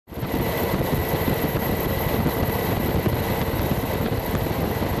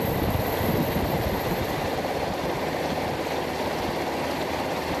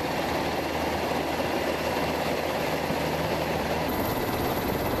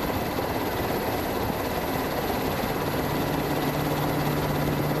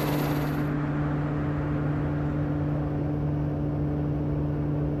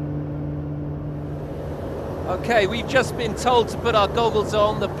Okay, we've just been told to put our goggles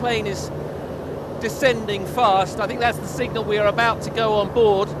on. The plane is descending fast. I think that's the signal we are about to go on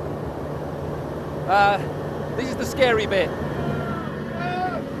board. This is the scary bit.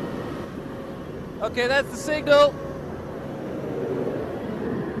 Okay, that's the signal.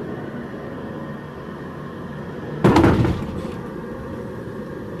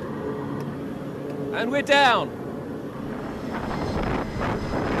 And we're down.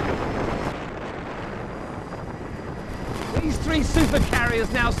 These three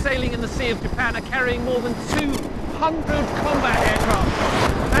supercarriers now sailing in the Sea of Japan are carrying more than 200 combat aircraft.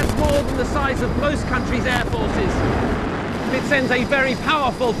 That's more than the size of most countries' air forces. It sends a very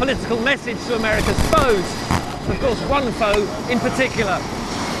powerful political message to America's foes. Of course, one foe in particular.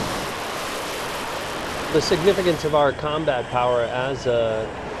 The significance of our combat power as an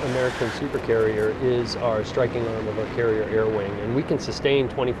American supercarrier is our striking arm of our carrier air wing, and we can sustain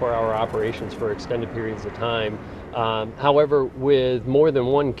 24-hour operations for extended periods of time. However, with more than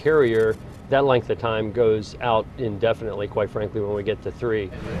one carrier, that length of time goes out indefinitely, quite frankly, when we get to 3.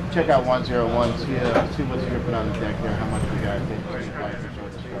 Check out 101, see what's dripping on the deck there, how much we got.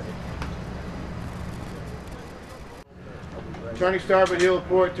 Turning starboard, heel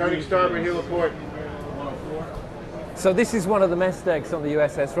port, turning starboard, heel port. So this is one of the mess decks on the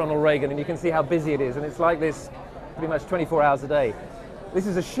USS Ronald Reagan, and you can see how busy it is, and it's like this pretty much 24 hours a day. This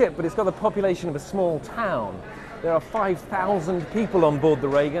is a ship, but it's got the population of a small town. There are 5,000 people on board the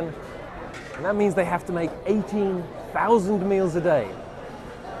Reagan, and that means they have to make 18,000 meals a day.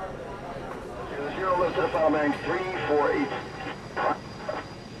 0 left to the file man 348.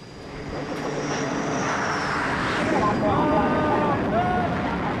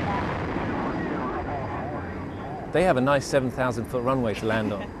 They have a nice 7,000-foot runway to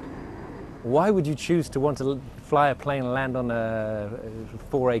land on. Why would you choose to want to fly a plane and land on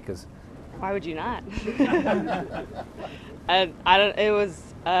 4 acres? Why would you not? It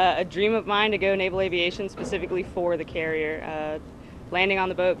was a dream of mine to go naval aviation specifically for the carrier. Landing on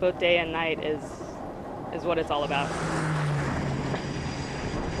the boat both day and night is what it's all about.